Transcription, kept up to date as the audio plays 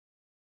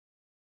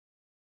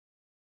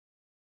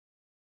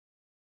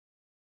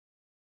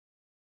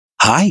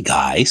Hi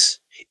guys,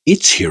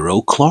 it's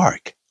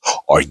HeroClark.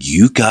 Are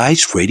you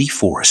guys ready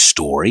for a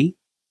story?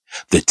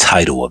 The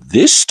title of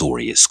this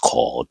story is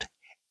called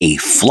A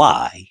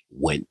Fly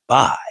Went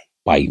by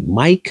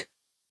Mike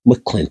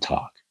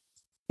McClintock,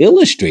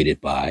 illustrated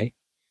by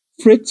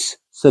Fritz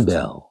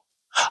Sabel.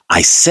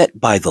 I sat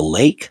by the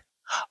lake.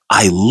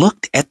 I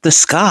looked at the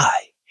sky,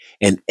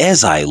 and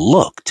as I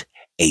looked,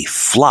 a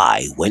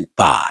fly went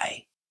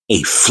by.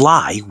 A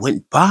fly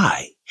went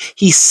by.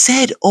 He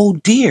said, "Oh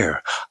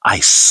dear."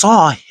 I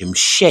saw him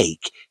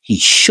shake. He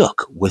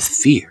shook with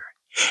fear.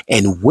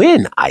 And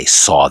when I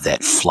saw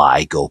that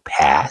fly go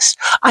past,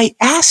 I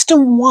asked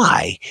him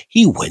why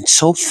he went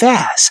so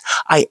fast.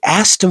 I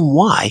asked him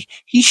why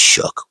he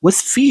shook with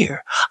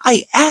fear.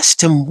 I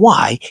asked him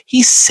why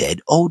he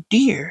said, "Oh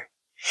dear."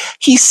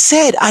 He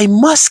said, "I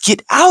must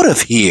get out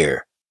of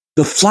here."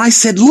 The fly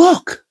said,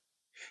 "Look,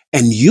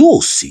 and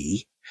you'll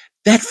see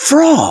that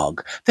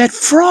frog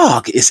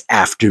is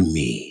after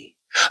me."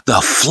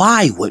 The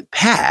fly went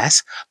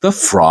past, the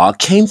frog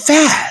came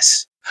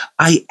fast.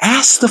 I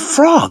asked the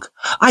frog,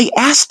 I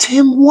asked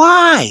him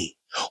why.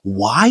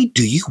 "Why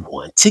do you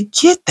want to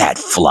get that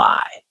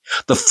fly?"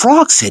 The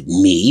frog said,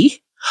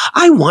 "Me?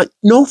 I want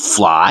no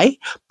fly,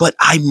 but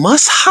I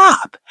must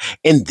hop,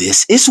 and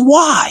this is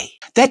why."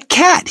 "That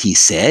cat," he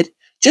said,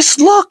 "just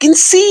look and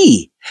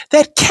see.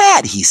 That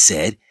cat," he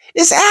said,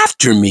 "is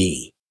after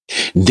me."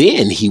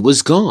 Then he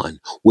was gone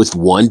with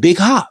one big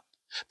hop.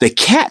 The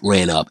cat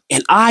ran up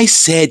and I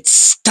said,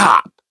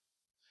 "Stop.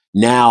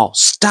 Now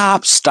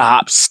stop,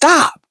 stop,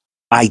 stop."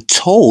 I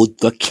told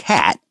the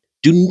cat,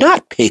 "Do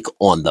not pick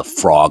on the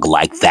frog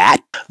like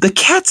that." The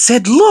cat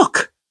said,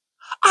 "Look,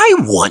 I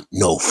want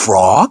no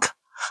frog.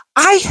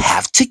 I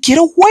have to get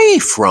away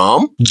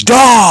from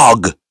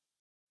dog."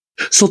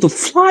 So the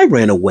fly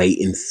ran away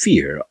in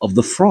fear of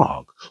the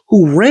frog,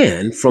 who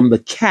ran from the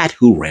cat,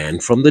 who ran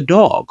from the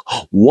dog.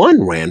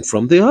 One ran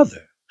from the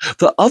other.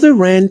 The other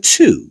ran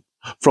too,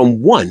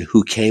 from one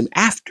who came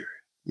after.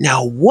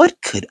 Now what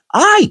could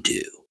I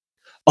do?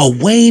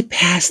 Away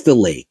past the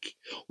lake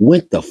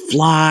went the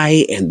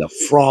fly and the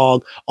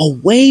frog.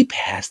 Away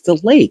past the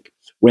lake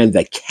ran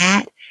the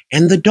cat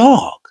and the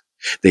dog.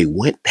 They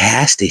went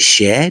past a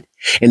shed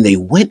and they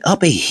went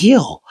up a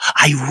hill.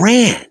 I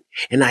ran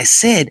and I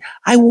said,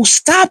 "I will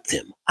stop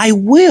them. I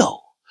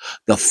will."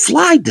 The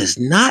fly does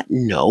not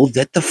know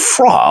that the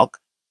frog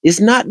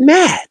is not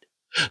mad.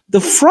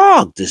 The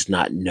frog does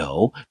not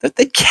know that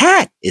the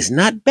cat is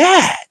not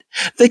bad.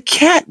 The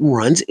cat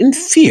runs in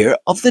fear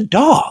of the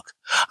dog.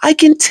 I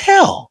can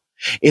tell.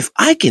 If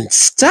I can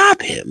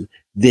stop him,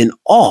 then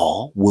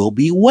all will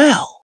be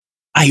well.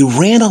 I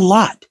ran a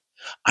lot.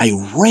 I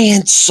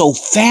ran so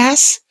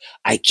fast,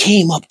 I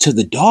came up to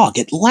the dog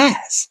at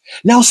last.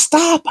 "Now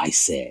stop," I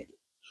said.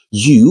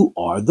 "You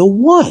are the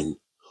one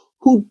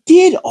who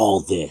did all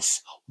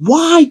this.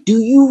 Why do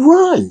you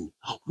run?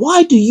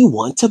 Why do you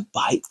want to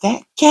bite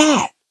that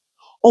cat?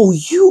 Oh,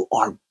 you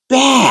are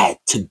bad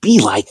to be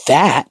like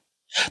that."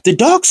 The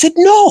dog said,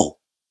 "No,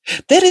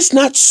 that is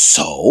not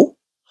so.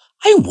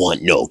 I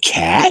want no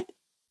cat.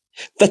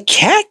 The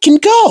cat can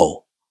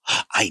go.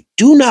 I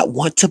do not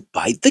want to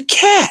bite the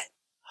cat.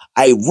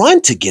 I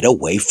run to get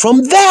away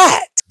from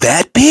that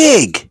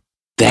pig."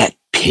 "That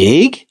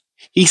pig?"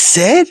 he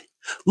said.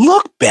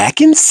 "Look back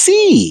and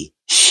see.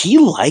 She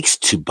likes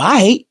to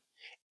bite,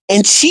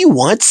 and she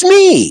wants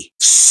me."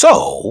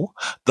 So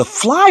the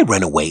fly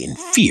ran away in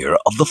fear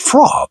of the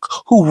frog,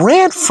 who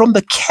ran from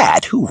the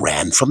cat, who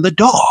ran from the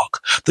dog.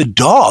 The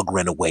dog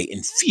ran away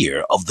in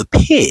fear of the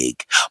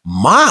pig.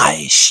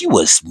 My, she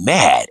was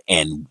mad,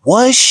 and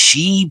was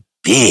she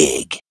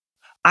big.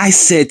 I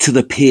said to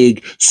the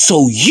pig,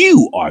 "So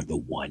you are the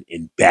one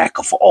in back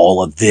of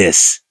all of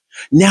this.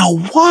 Now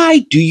why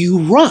do you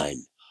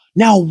run?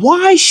 Now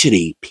why should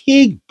a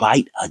pig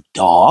bite a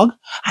dog?"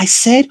 I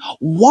said,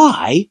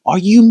 "Why are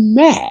you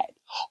mad?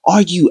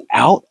 Are you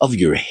out of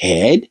your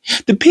head?"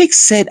 The pig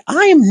said,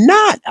 "I am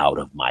not out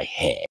of my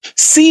head.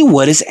 See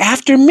what is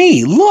after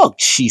me. Look,"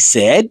 she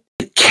said.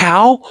 "The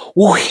cow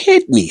will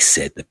hit me,"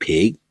 said the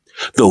pig.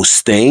 "Those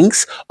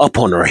things up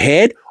on her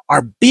head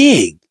are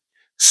big."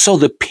 So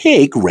the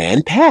pig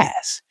ran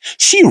past.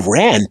 She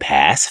ran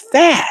past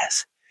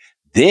fast.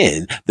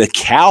 Then the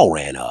cow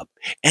ran up,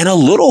 and a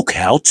little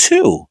cow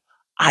too.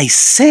 I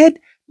said,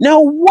 "Now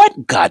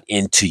what got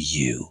into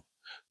you?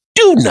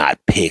 Do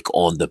not pick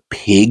on the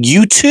pig,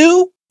 you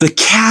two." The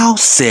cow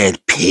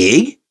said,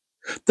 "Pig?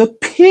 The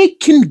pig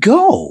can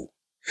go.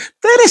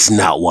 That is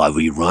not why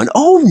we run.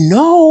 Oh,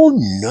 no,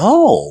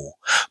 no.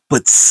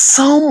 But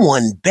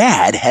someone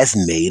bad has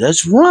made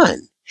us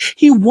run.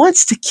 He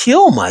wants to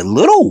kill my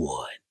little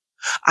one."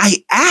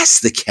 I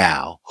asked the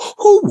cow,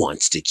 "Who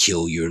wants to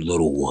kill your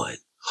little one?"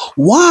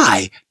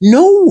 "Why,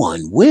 no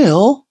one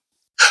will."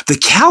 The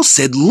cow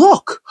said,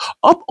 "Look,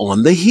 up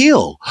on the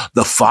hill.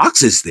 The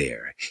fox is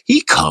there.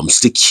 He comes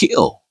to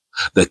kill."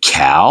 The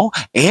cow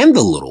and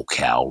the little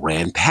cow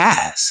ran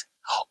past.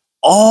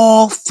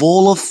 All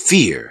full of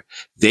fear,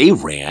 they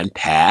ran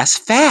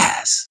past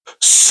fast.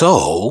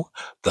 So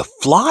the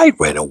fly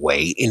ran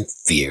away in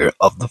fear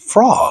of the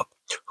frog,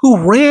 who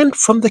ran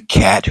from the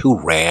cat who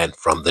ran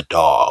from the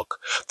dog.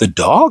 The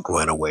dog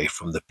ran away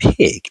from the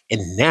pig,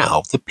 and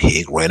now the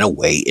pig ran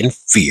away in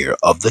fear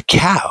of the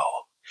cow.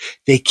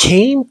 They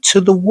came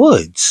to the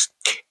woods,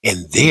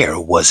 and there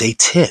was a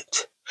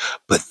tent,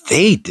 but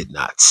they did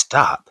not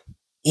stop.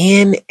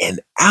 In and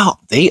out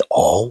they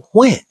all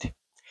went,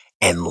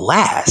 and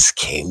last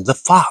came the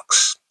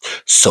fox.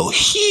 So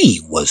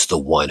he was the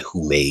one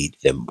who made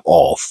them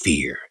all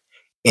fear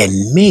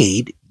and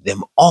made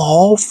them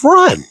all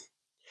run.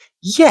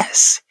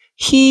 Yes,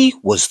 he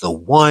was the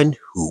one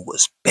who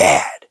was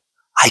bad.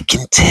 I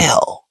can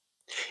tell.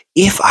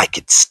 If I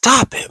could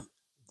stop him,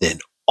 then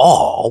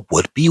all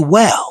would be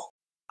well.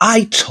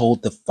 I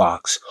told the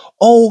fox,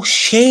 "Oh,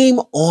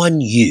 shame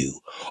on you.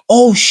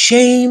 Oh,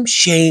 shame,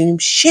 shame,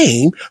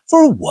 shame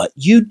for what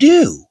you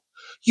do.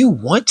 You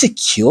want to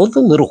kill the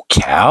little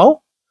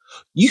cow?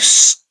 You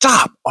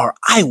stop or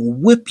I will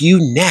whip you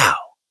now."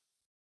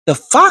 The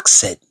fox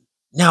said,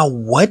 "Now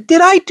what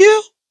did I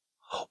do?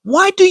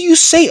 Why do you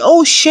say,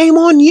 'Oh, shame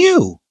on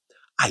you'?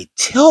 I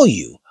tell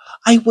you,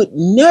 I would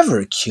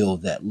never kill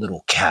that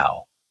little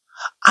cow.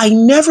 I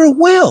never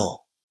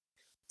will."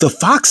 The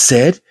fox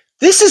said,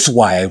 "This is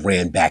why I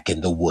ran back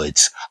in the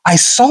woods. I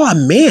saw a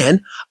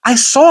man.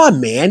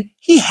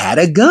 He had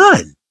a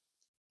gun.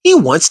 He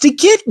wants to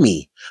get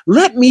me.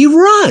 Let me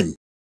run."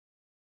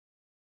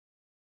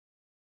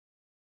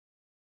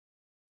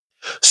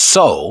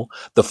 So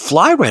the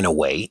fly ran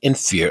away in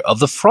fear of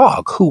the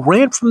frog, who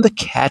ran from the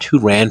cat, who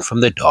ran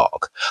from the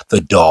dog. The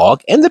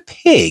dog and the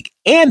pig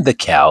and the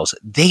cows,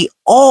 they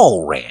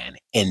all ran.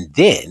 And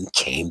then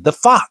came the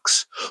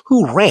fox,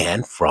 who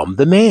ran from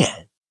the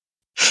man.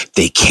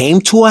 They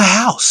came to a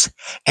house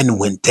and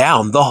went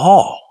down the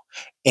hall.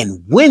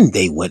 And when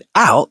they went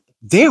out,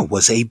 there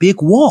was a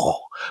big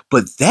wall.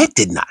 But that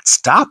did not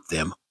stop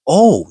them.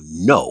 Oh,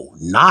 no,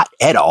 not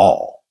at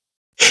all.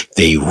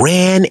 They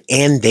ran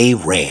and they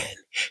ran.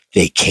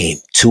 They came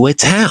to a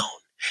town.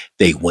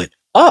 They went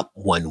up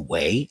one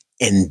way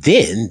and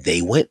then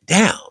they went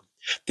down.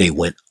 They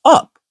went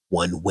up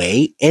one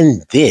way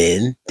and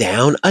then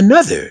down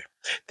another.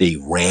 They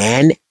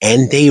ran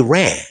and they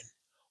ran,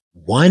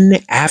 one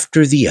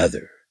after the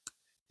other.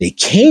 They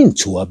came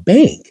to a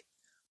bank,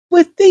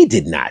 but they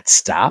did not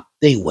stop.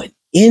 They went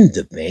in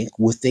the bank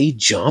with a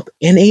jump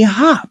and a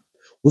hop,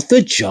 with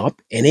a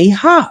jump and a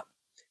hop.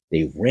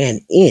 They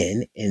ran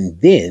in and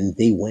then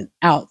they went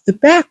out the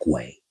back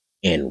way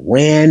and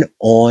ran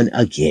on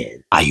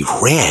again. I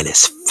ran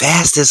as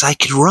fast as I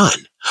could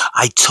run.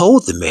 I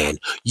told the man,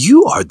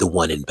 "You are the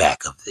one in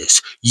back of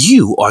this.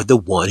 You are the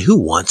one who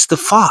wants the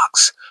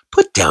fox.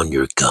 Put down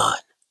your gun."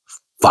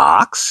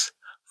 "Fox?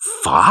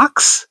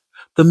 Fox?"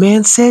 The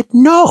man said,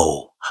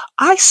 "No,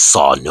 I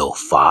saw no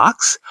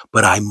fox,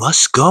 but I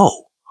must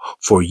go,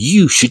 for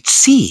you should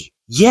see,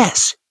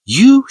 yes,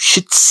 you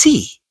should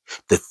see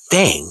the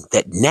thing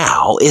that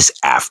now is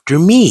after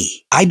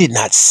me." "I did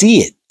not see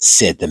it,"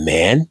 said the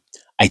man.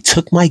 "I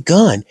took my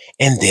gun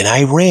and then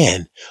I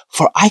ran,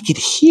 for I could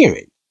hear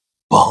it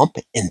bump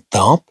and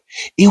thump.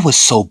 It was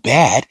so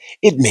bad,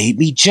 it made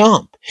me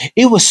jump.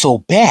 It was so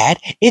bad,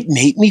 it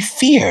made me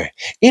fear.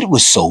 It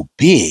was so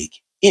big,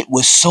 it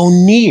was so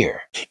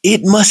near.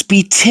 It must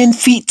be 10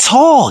 feet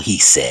tall," he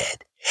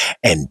said,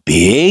 "and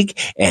big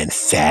and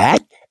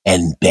fat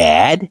and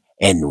bad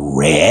and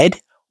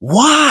red.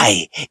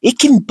 Why, it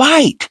can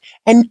bite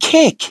and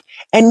kick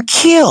and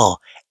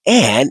kill,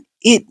 and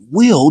it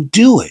will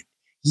do it.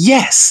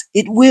 Yes,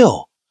 it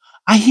will.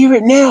 I hear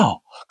it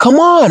now. Come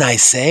on, I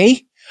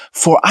say,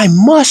 for I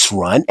must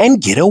run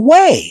and get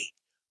away."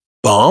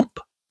 Bump,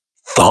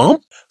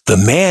 thump, the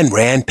man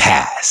ran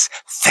past,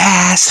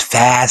 fast,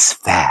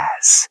 fast,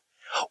 fast.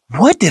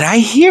 What did I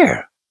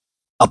hear?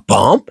 A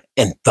bump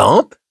and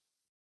thump?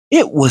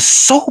 It was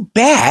so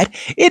bad,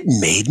 it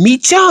made me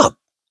jump.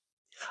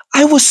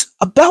 I was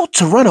about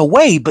to run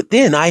away, but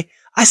then I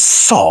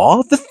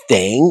saw the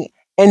thing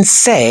and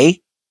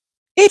say,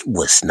 it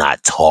was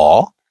not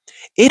tall.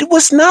 It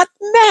was not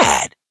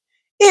mad.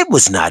 It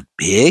was not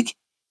big.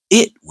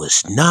 It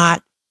was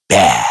not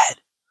bad.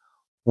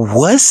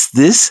 Was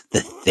this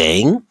the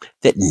thing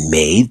that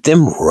made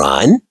them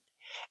run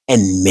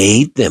and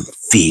made them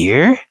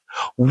fear?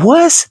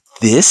 Was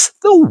this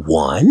the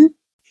one?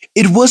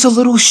 It was a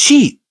little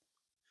sheep,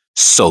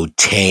 so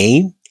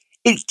tame.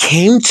 It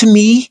came to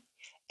me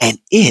and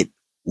it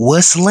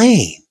was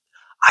lame.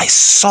 I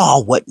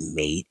saw what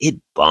made it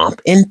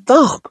bump and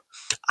thump.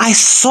 I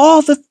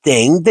saw the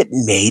thing that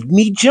made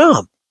me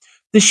jump.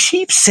 The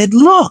sheep said,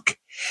 "Look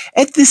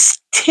at this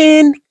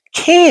tin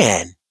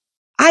can.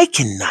 I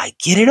cannot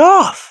get it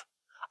off."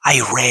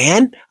 I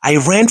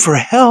ran for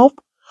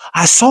help.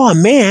 I saw a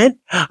man.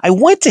 I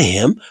went to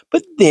him,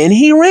 but then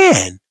he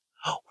ran.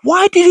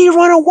 Why did he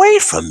run away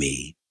from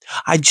me?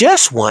 I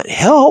just want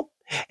help.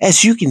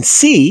 As you can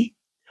see,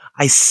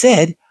 I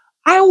said,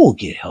 "I will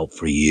get help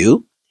for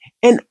you,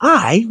 and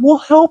I will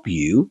help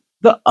you,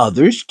 the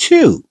others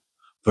too.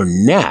 For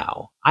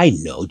now, I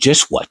know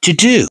just what to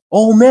do."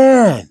 "Oh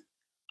man,"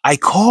 I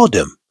called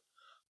him.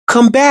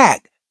 "Come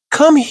back.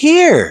 Come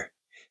here.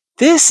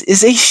 This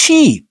is a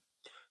sheep.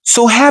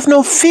 So have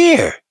no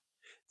fear.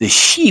 The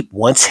sheep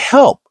wants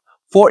help,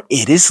 for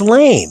it is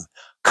lame.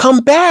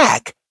 Come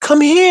back,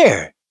 come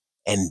here.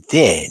 And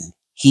then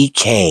he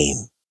came.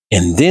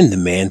 And then the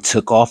man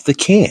took off the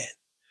can.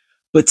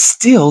 But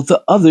still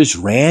the others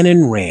ran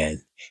and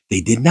ran.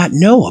 They did not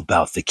know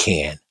about the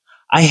can.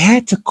 I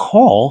had to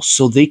call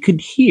so they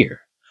could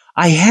hear.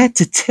 I had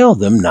to tell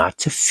them not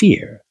to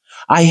fear.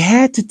 I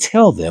had to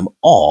tell them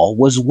all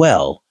was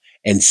well.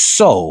 And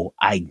so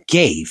I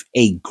gave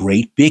a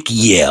great big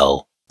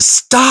yell.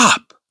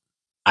 Stop!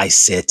 I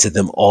said to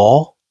them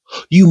all.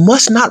 You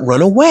must not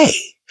run away.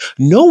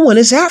 No one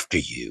is after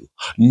you.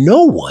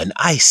 No one,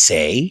 I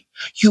say.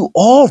 You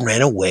all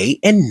ran away,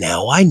 and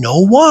now I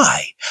know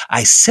why.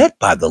 I sat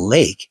by the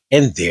lake,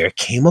 and there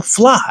came a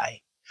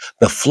fly.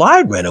 The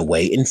fly ran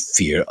away in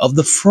fear of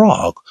the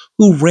frog,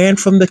 who ran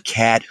from the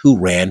cat, who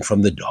ran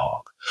from the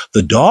dog.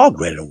 The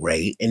dog ran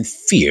away in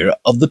fear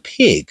of the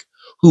pig,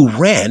 who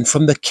ran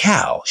from the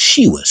cow.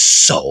 She was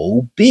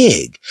so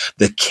big.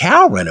 The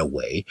cow ran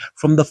away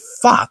from the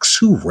fox,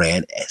 who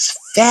ran as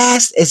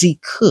fast as he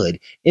could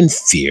in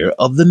fear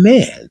of the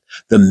man.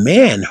 The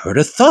man heard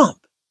a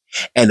thump,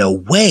 and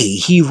away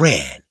he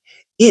ran.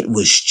 It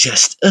was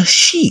just a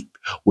sheep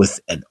with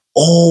an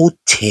old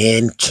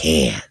tin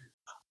can.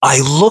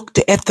 I looked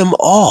at them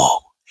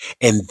all,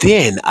 and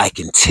then I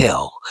can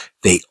tell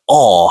they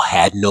all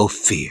had no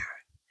fear.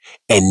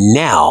 And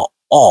now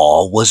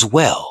all was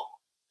well.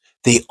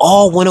 They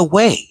all went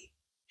away.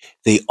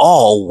 They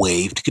all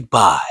waved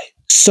goodbye.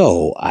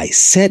 So I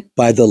sat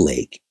by the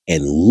lake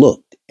and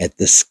looked at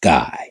the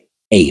sky.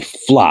 A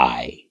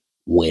fly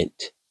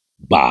went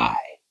by.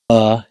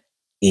 The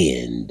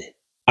end.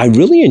 I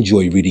really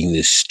enjoy reading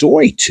this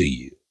story to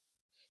you.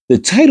 The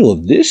title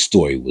of this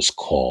story was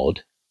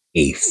called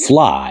A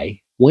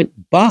Fly Went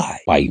by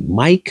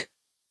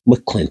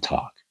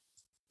McClintock.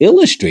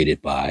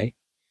 Illustrated by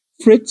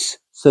Fritz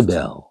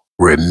Sabel.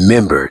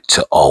 Remember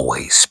to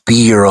always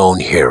be your own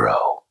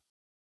hero.